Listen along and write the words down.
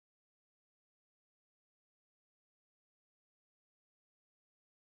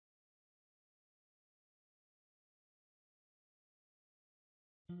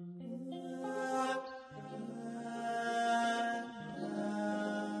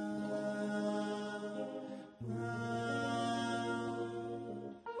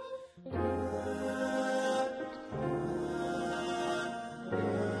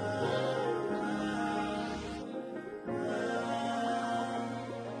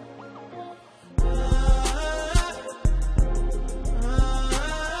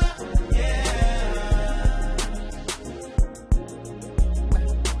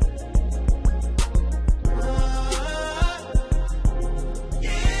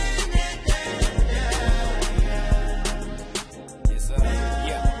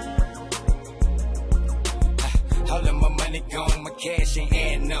Cash ain't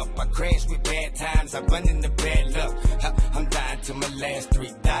adding up. I crash with bad times, I run into bad luck. I'm dying to my last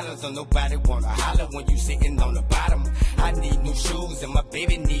 $3. Don't nobody wanna holler when you sitting on the bottom. I need new shoes and my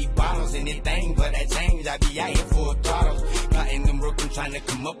baby need bottles. Anything but that change, I be out here full throttle. Cutting them rookie, trying to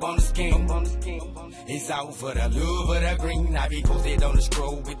come up on the scheme. It's out for the love of the green. I be posted on the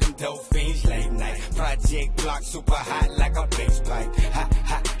scroll with them dope fiends late night. Project block super hot like a bass pipe.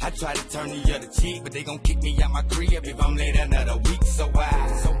 I try to turn the other cheek, but they gon' kick me out my crib if I'm late another week. So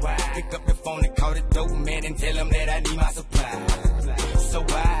I pick up the phone and call the dope man and tell him that I need my supply. So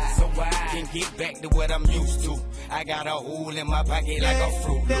I can't get back to what I'm used to. I got a hole in my pocket like a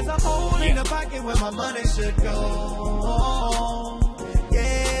fruit. There's a hole in the pocket where my money should go.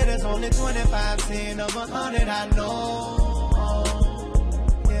 Yeah, there's only 25 cents of 100, I know.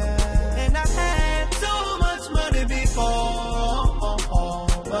 Yeah, and I had so much money before,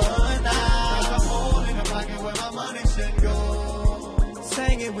 but now there's a hole in the pocket where my money should go.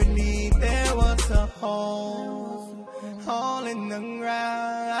 Sang it with me, there was a hole in the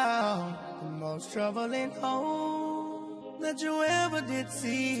ground, the most troubling hole that you ever did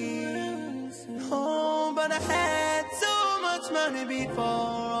see. Oh, but I had so much money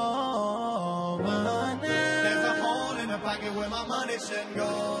before, but now there's a hole in the pocket where my money should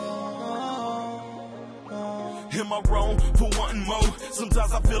go. Am I wrong for wanting more?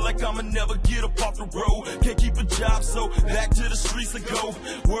 Sometimes I feel like I'ma never get up off the road. Can't keep a job, so back to the streets I go.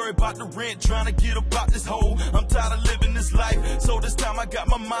 Worry about the rent, trying to get up out this hole. I'm tired of living this life, so this time I got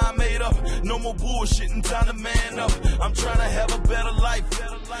my mind made up. No more bullshitting, time to man up. I'm trying to have a better life.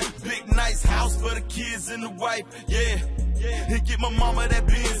 Big nice house for the kids and the wife, yeah. And get my mama that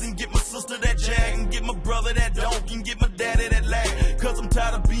Benz, and get my sister that Jag, and get my brother that donk, and get my daddy that lag. Cause I'm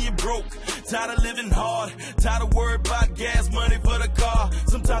tired of being broke, tired of living hard, tired of worried about gas money for the car.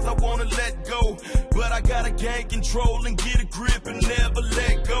 Sometimes I wanna let go, but I gotta gain control and get a grip and never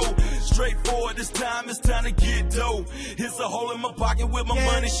let go. Straightforward, this time it's time to get dough. It's a hole in my pocket where my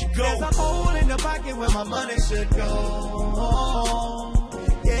money should go. There's a hole in the pocket where my money should go.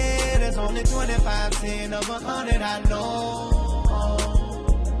 Yeah, there's only 25 cents of 100, I know.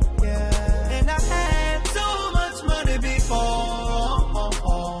 Yeah, and I had so much money before,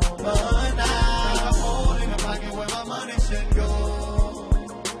 but now there's a hole in the pocket where my money should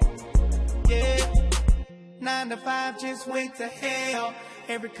go. Yeah, 9 to 5 just went to hell.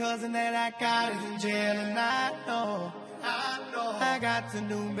 Every cousin that I got is in jail, and I know I got to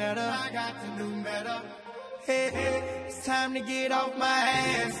do better. Hey, it's time to get off my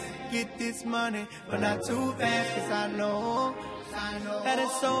ass, get this money, but not too fast, cause I know that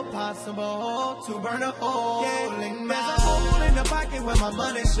it's so possible to burn a hole in my. There's a hole in the pocket where my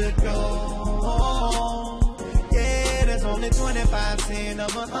money should go. Yeah, there's only 25 cents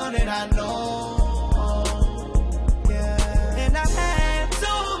of 100, I know. Yeah, and I've had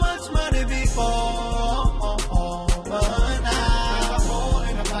so much money before, but now there's a hole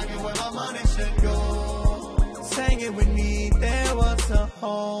in the pocket where my money should go. Sang it with me, there was a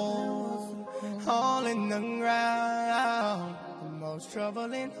hole in the ground, the most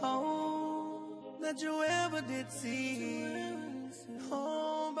troubling hole that you ever did see.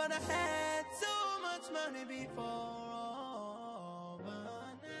 Oh, but I had so much money before.